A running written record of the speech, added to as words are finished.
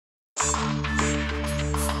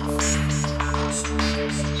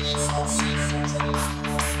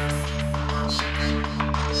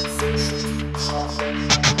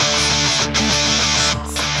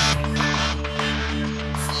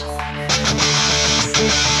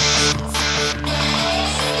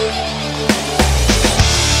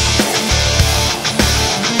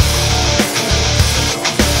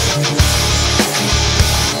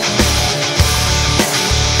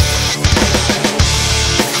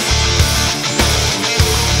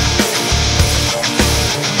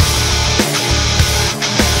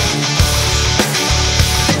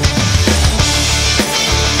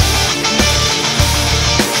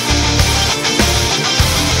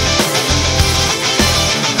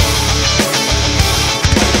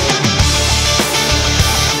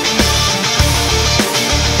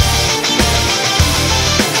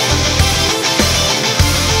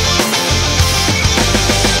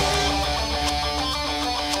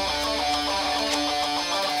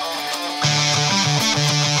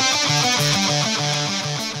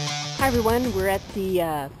Hi everyone, we're at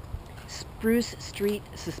the Spruce Street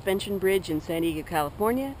Suspension Bridge in San Diego,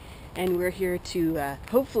 California, and we're here to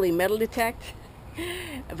hopefully metal detect,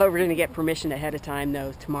 but we're going to get permission ahead of time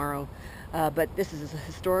though tomorrow. But this is a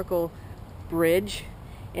historical bridge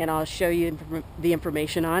and I'll show you the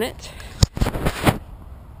information on it.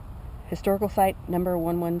 Historical site number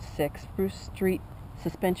 116, Spruce Street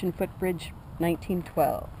Suspension Footbridge,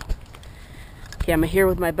 1912. Okay, I'm here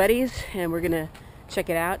with my buddies and we're going to check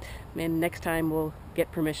it out, and next time we'll get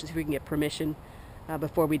permission, so we can get permission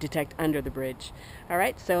before we detect under the bridge.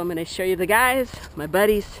 Alright, so I'm going to show you the guys, my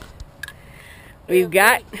buddies. We've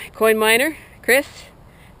got Coin Miner, Chris,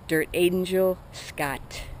 Dirt Angel,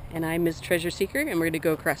 Scott, and I'm Ms. Treasure Seeker, and we're going to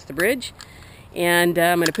go across the bridge. And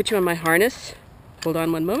I'm going to put you on my harness. Hold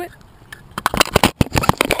on one moment.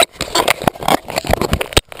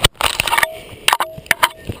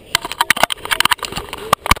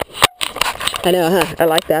 I know, huh? I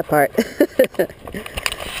like that part.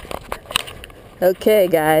 Okay,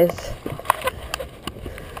 guys.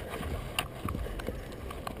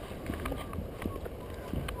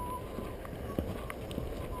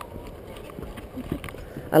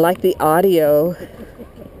 I like the audio.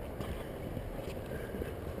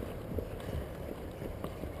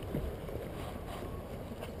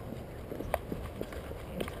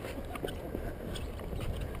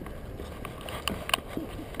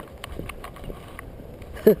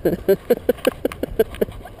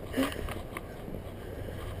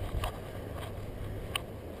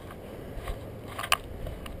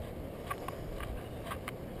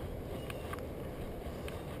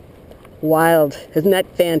 Wild. Isn't that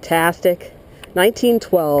fantastic?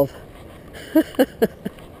 1912.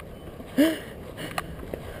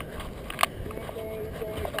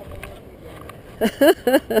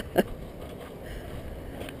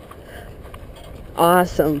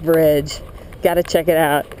 Awesome bridge. Gotta check it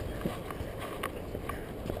out.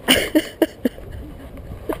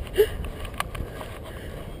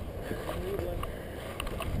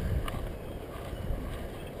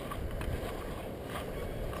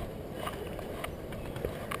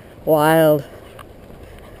 Wild.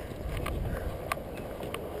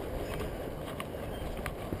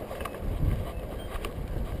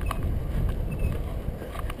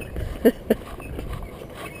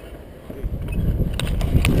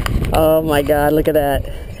 Oh my God, look at that.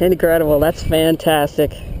 Incredible. That's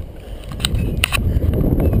fantastic.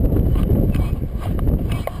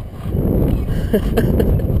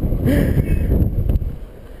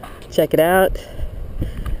 Check it out.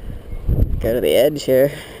 Go to the edge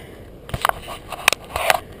here.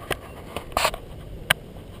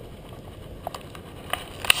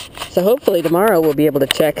 So hopefully tomorrow we'll be able to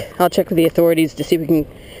check. I'll check with the authorities to see if we can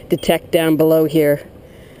detect down below here.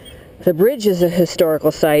 The bridge is a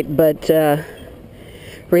historical site, but we're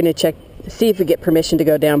going to check, see if we get permission to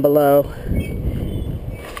go down below.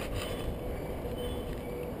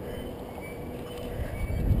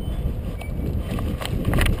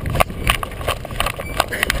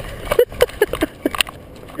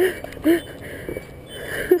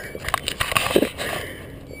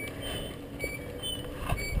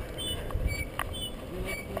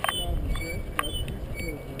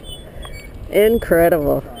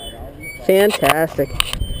 Incredible. Fantastic.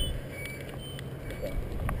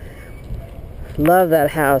 Love that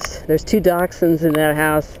house. There's 2 dachshunds in that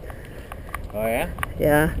house. Oh yeah?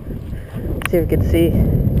 Yeah. See if we can see.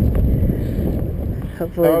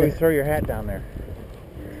 Hopefully. Oh, you throw your hat down there.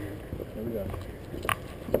 There we go.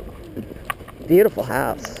 Beautiful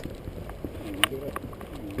house.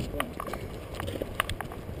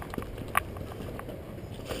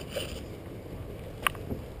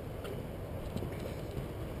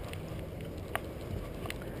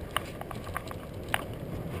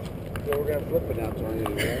 So we're going to flip it now, Tony.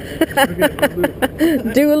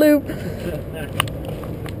 Right? Do a loop.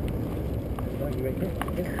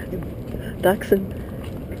 Dachshund.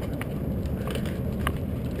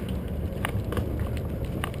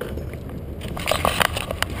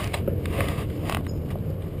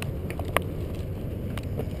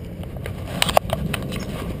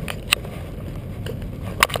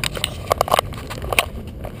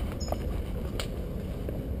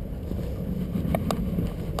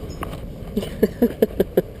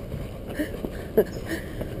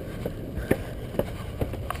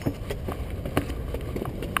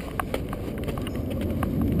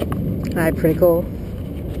 Alright, pretty cool.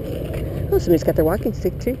 Oh, somebody's got their walking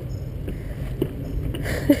stick too.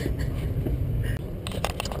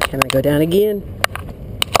 I'm gonna go down again.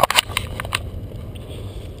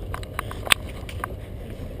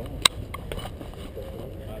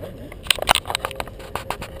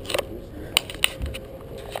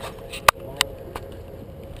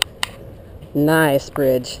 Nice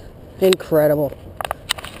bridge. Incredible.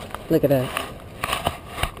 Look at that.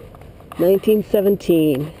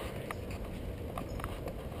 1917.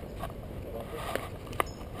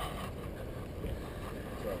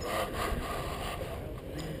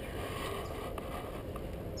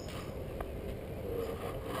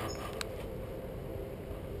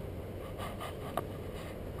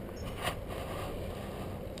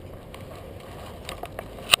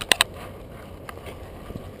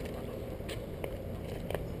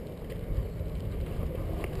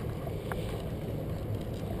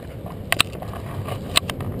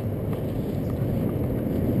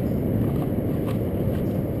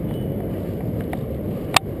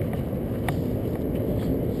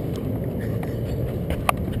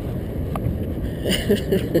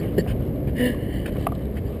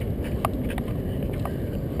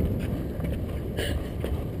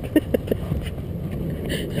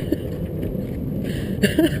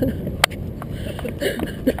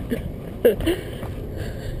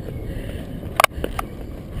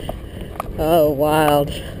 Oh, wild.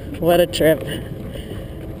 What a trip.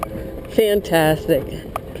 Fantastic.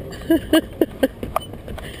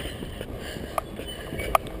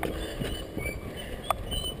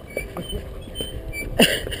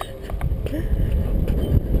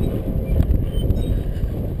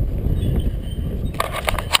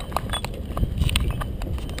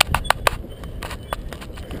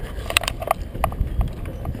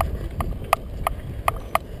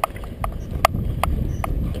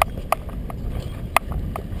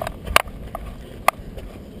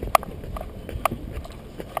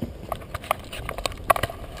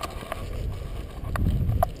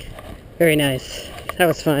 Very nice. That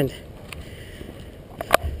was fun.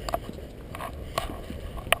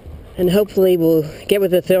 And hopefully we'll get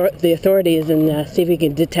with the authorities and see if we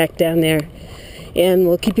can detect down there. And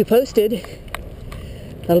we'll keep you posted.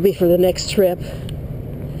 That'll be for the next trip.